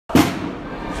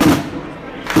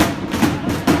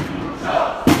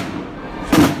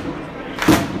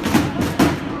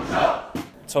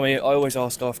Tommy, I always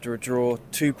ask after a draw,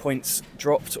 2 points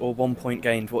dropped or 1 point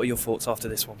gained. What are your thoughts after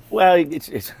this one? Well,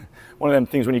 it's one of them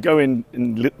things when you go in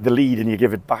the lead and you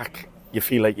give it back, you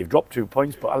feel like you've dropped 2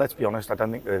 points. But let's be honest, I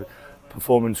don't think the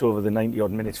performance over the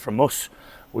 90-odd minutes from us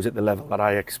was at the level that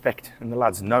I expect. And the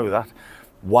lads know that.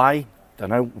 Why? Don't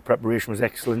know. The preparation was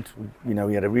excellent. We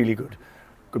had a really good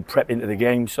prep into the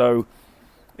game. So,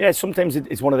 yeah, sometimes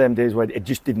it's one of them days where it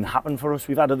just didn't happen for us.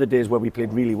 We've had other days where we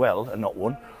played really well and not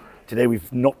won. Today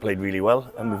we've not played really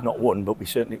well and we've not won, but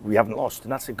we haven't lost,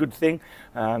 and that's a good thing.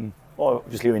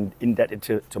 Obviously we're indebted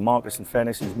to Marcus, in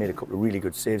fairness, who's made a couple of really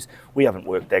good saves. We haven't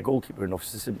worked their goalkeeper enough,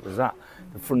 it's as simple as that.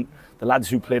 The lads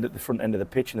who played at the front end of the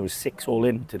pitch, and there was 6 all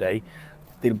in today,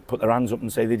 they'll put their hands up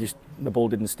and say the ball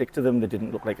didn't stick to them, they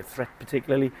didn't look like a threat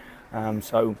particularly.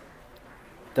 So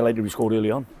delighted we scored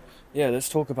early on. Yeah, let's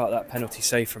talk about that penalty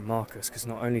save from Marcus, because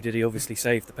not only did he obviously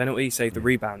save the penalty, he saved the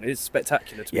rebound. It's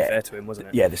spectacular, to be fair to him, wasn't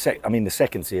it? Yeah, the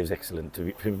second save is excellent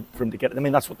for him to get. I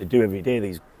mean, that's what they do every day,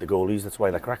 the goalies. That's why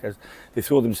they're crackers. They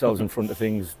throw themselves in front of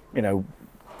things,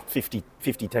 50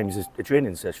 times a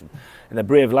training session. And they're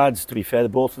brave lads, to be fair.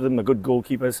 Both of them are good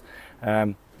goalkeepers.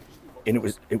 And it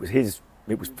was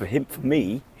for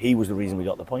me, he was the reason we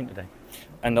got the point today.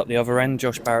 And at the other end,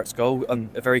 Josh Barrett's goal,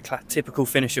 a very typical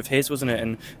finish of his, wasn't it?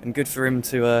 And good for him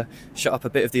to shut up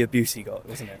a bit of the abuse he got,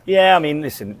 wasn't it? Yeah, I mean,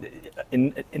 listen,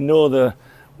 in no other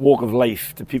walk of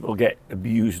life do people get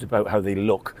abused about how they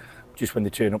look just when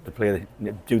they turn up to play,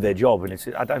 do their job. And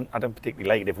I don't particularly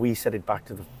like it. If we said it back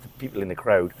to the people in the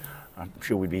crowd, I'm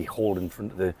sure we'd be hauled in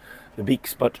front of the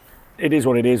beaks. But it is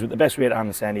what it is. But the best way to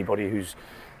answer anybody who's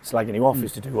slagging you off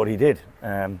is to do what he did.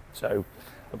 So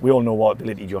we all know what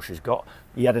ability Josh has got.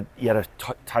 He had a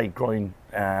tight groin,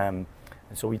 and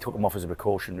so we took him off as a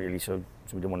precaution, really. So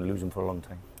we didn't want to lose him for a long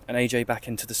time. And AJ back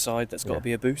into the side. That's got to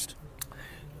be a boost.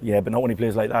 Yeah, but not when he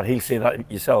plays like that. He'll say that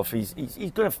yourself. He's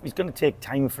going to take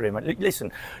time for him.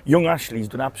 Listen, young Ashley's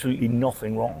done absolutely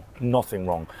nothing wrong,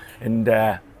 and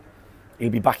he'll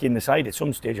be back in the side at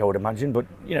some stage, I would imagine. But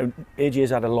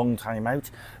AJ's had a long time out,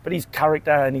 but his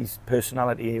character and his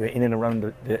personality in and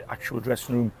around the actual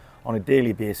dressing room on a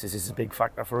daily basis is a big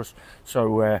factor for us.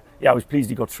 So I was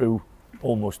pleased he got through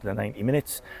almost the 90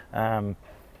 minutes. But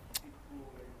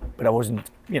I wasn't,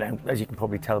 as you can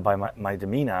probably tell by my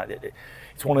demeanour,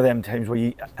 it's one of them times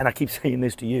where and I keep saying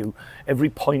this to you, every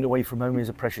point away from home is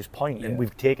a precious point, and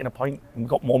we've taken a point and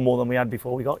got more than we had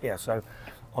before we got here. So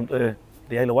on to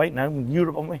the Isle of Wight now, in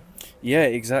Europe, aren't we? Yeah,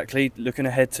 exactly. Looking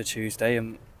ahead to Tuesday,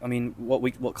 I mean,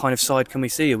 what kind of side can we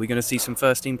see? Are we going to see some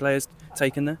first team players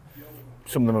taken there?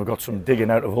 Some of them have got some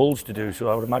digging out of holes to do, so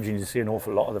I would imagine you see an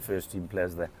awful lot of the first team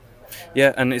players there.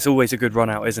 Yeah, and it's always a good run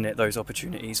out, isn't it? Those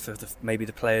opportunities for maybe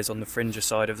the players on the fringe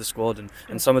side of the squad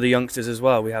and some of the youngsters as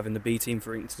well. We have in the B team,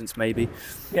 for instance, maybe.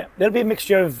 Yeah, there'll be a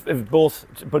mixture of both,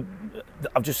 but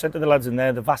I've just said to the lads in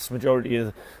there, the vast majority of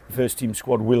the first team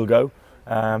squad will go,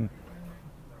 but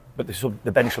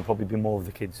the bench will probably be more of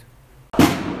the kids.